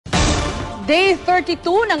Day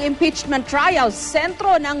 32 ng impeachment trial,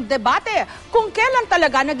 sentro ng debate kung kailan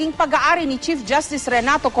talaga naging pag-aari ni Chief Justice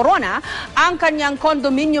Renato Corona ang kanyang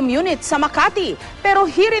condominium unit sa Makati. Pero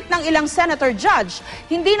hirit ng ilang senator-judge,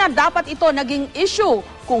 hindi na dapat ito naging issue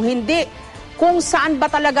kung saan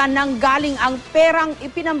ba talaga nanggaling ang perang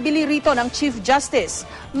ipinambili rito ng Chief Justice.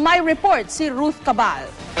 May report si Ruth Cabal.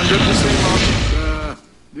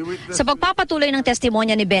 Sa pagpapatuloy ng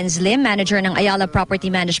testimonya ni Ben Slim, manager ng Ayala Property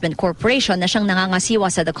Management Corporation na siyang nangangasiwa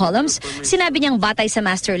sa The Columns, sinabi niyang batay sa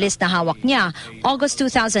master list na hawak niya, August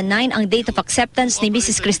 2009 ang date of acceptance ni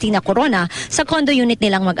Mrs. Cristina Corona sa condo unit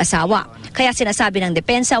nilang mag-asawa. Kaya sinasabi ng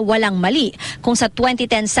depensa walang mali kung sa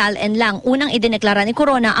 2010 SALN lang unang idineklara ni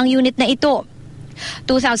Corona ang unit na ito.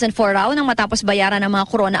 2004 raw nang matapos bayaran ng mga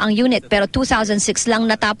Corona ang unit pero 2006 lang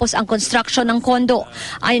natapos ang construction ng condo.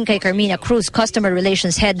 Ayon kay Carmina Cruz, Customer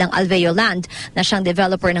Relations Head ng Alveo Land na siyang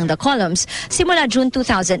developer ng The Columns, simula June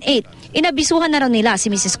 2008, inabisuhan na raw nila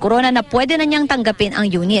si Mrs. Corona na pwede na niyang tanggapin ang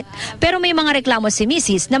unit. Pero may mga reklamo si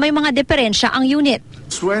Mrs. na may mga diferensya ang unit.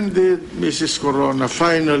 When did Mrs. Corona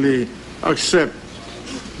finally accept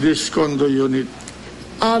this condo unit?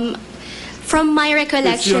 From my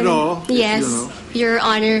recollection, yes, Your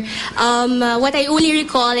Honor. What I only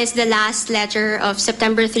recall is the last letter of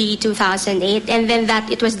September 3, 2008, and then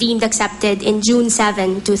that it was deemed accepted in June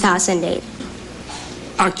 7, 2008.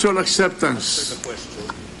 Actual acceptance?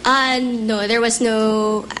 No, there was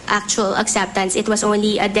no actual acceptance. It was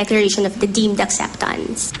only a declaration of the deemed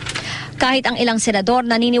acceptance. Kahit ang ilang senador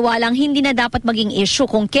naniniwalang hindi na dapat maging issue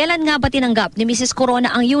kung kailan nga ba tinanggap ni Mrs.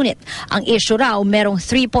 Corona ang unit. Ang issue raw merong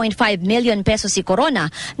 3.5 million pesos si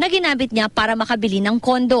Corona na ginamit niya para makabili ng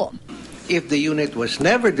kondo. If the unit was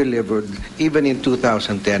never delivered, even in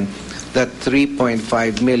 2010, that 3.5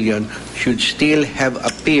 million should still have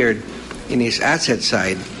appeared in his asset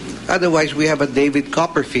side. Otherwise, we have a David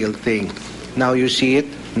Copperfield thing. Now you see it,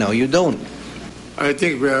 now you don't. I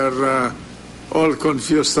think we are all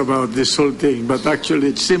confused about this whole thing, but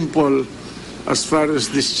actually it's simple as far as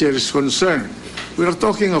this chair is concerned. We are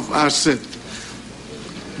talking of asset.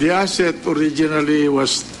 The asset originally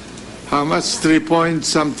was how much?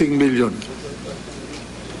 3-point-something million.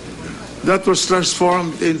 That was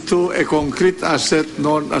transformed into a concrete asset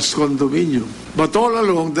known as condominium. But all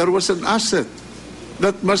along there was an asset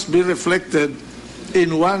that must be reflected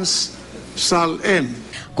in one's SALN.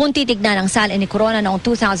 Kung titignan ang SALN ni Corona noong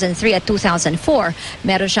 2003 at 2004,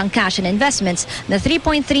 meron siyang cash and investments na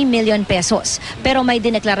 3.3 million pesos. Pero may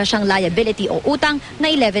dineklara siyang liability o utang na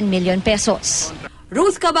 11 million pesos.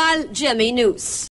 Ruth Cabal, GMA News.